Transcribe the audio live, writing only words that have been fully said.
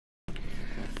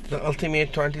The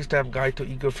ultimate 20-step guide to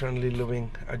eco-friendly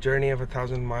living. A journey of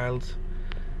 1,000 miles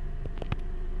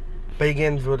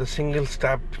begins with a single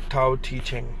step Tao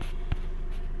teaching.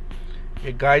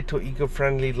 A guide to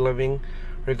eco-friendly living,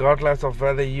 regardless of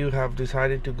whether you have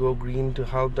decided to go green to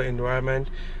help the environment,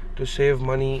 to save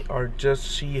money, or just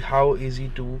see how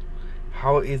easy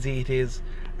it is.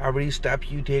 Every step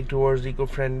you take towards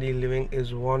eco-friendly living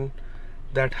is one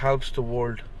that helps the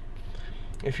world.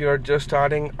 If you are just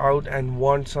starting out and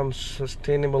want some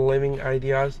sustainable living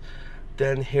ideas,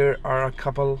 then here are a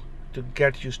couple to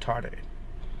get you started.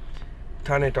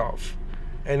 Turn it off.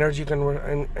 Energy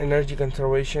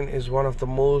conservation is one of the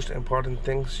most important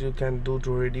things you can do to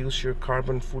reduce your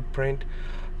carbon footprint.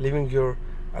 Leaving your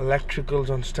electricals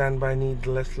on standby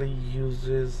needlessly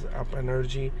uses up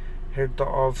energy. Hit the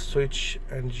off switch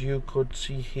and you could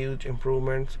see huge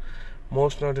improvements,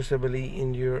 most noticeably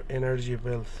in your energy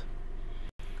bills.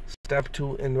 Step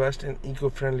 2. Invest in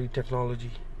eco-friendly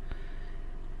technology.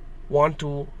 Want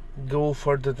to go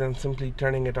further than simply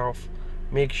turning it off?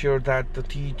 Make sure that the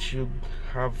teach you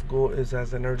have go is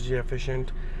as energy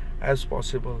efficient as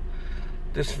possible.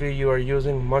 This way you are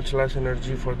using much less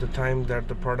energy for the time that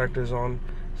the product is on,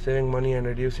 saving money and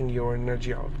reducing your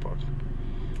energy output.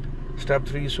 Step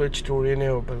 3. Switch to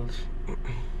renewables.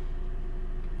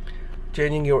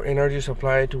 Changing your energy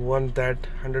supply to one that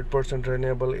 100%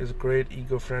 renewable is a great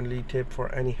eco-friendly tip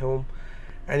for any home.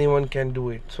 Anyone can do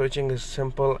it. Switching is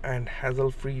simple and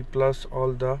hassle-free, plus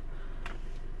all the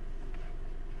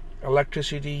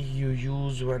electricity you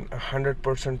use when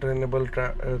 100% renewable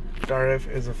tariff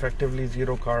is effectively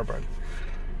zero carbon.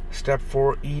 Step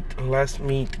 4. Eat less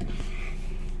meat.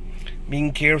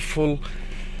 Being careful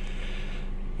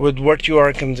with what you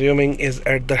are consuming is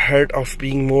at the heart of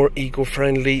being more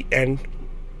eco-friendly, and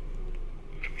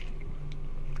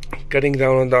cutting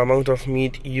down on the amount of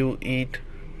meat you eat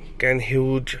can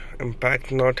huge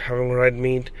impact. Not having red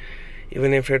meat,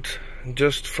 even if it's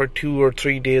just for 2 or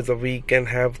 3 days a week, can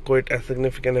have quite a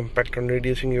significant impact on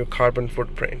reducing your carbon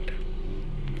footprint.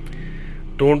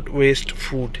 Don't waste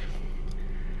food.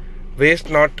 Waste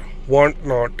not, want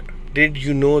not. Did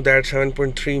you know that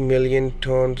 7.3 million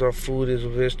tons of food is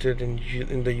wasted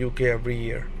in the UK every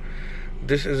year?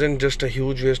 This isn't just a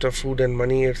huge waste of food and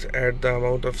money, it's at the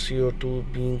amount of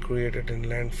CO2 being created in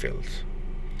landfills.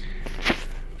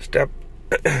 Step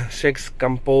 6.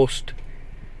 Compost.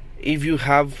 If you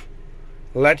have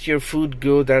let your food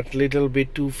go that little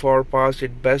bit too far past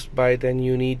its best by, then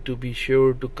you need to be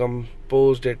sure to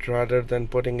compost it rather than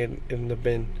putting it in the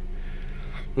bin.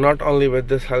 Not only will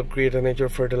this help create a natural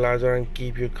fertilizer and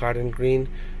keep your garden green,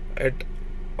 it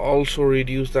also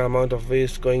reduces the amount of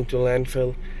waste going to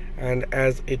landfill, and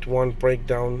as it won't break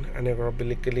down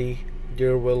anaerobically,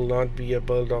 there will not be a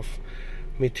build of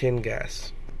methane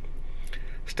gas.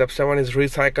 Step 7 is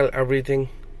recycle everything.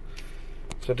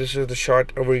 So this is the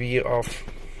short overview of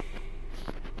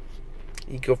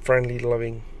eco-friendly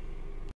living.